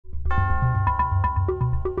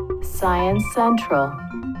Science Central.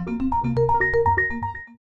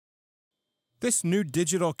 This new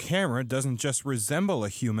digital camera doesn't just resemble a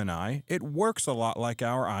human eye, it works a lot like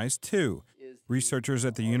our eyes too. Researchers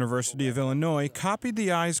at the University of Illinois copied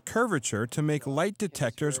the eye's curvature to make light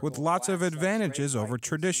detectors with lots of advantages over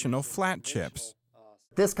traditional flat chips.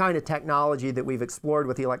 This kind of technology that we've explored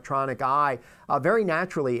with the electronic eye very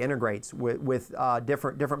naturally integrates with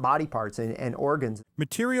different body parts and organs.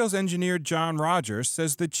 Materials engineer John Rogers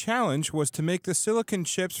says the challenge was to make the silicon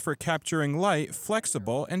chips for capturing light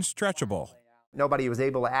flexible and stretchable. Nobody was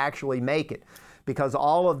able to actually make it because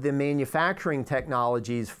all of the manufacturing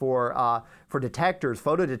technologies for detectors,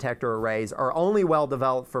 photodetector arrays, are only well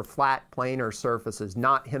developed for flat, planar surfaces,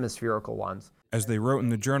 not hemispherical ones. As they wrote in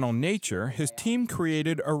the journal Nature, his team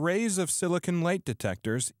created arrays of silicon light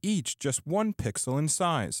detectors, each just 1 pixel in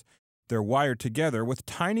size. They're wired together with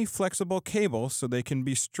tiny flexible cables so they can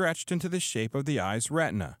be stretched into the shape of the eye's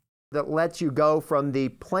retina. That lets you go from the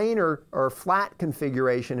planar or flat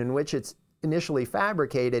configuration in which it's initially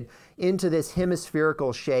fabricated into this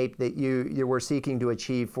hemispherical shape that you were seeking to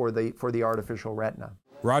achieve for the artificial retina.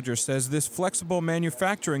 Rogers says this flexible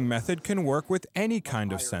manufacturing method can work with any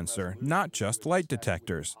kind of sensor, not just light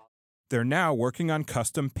detectors. They're now working on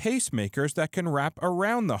custom pacemakers that can wrap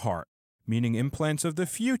around the heart, meaning implants of the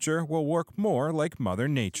future will work more like Mother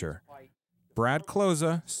Nature. Brad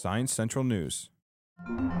Closa, Science Central News.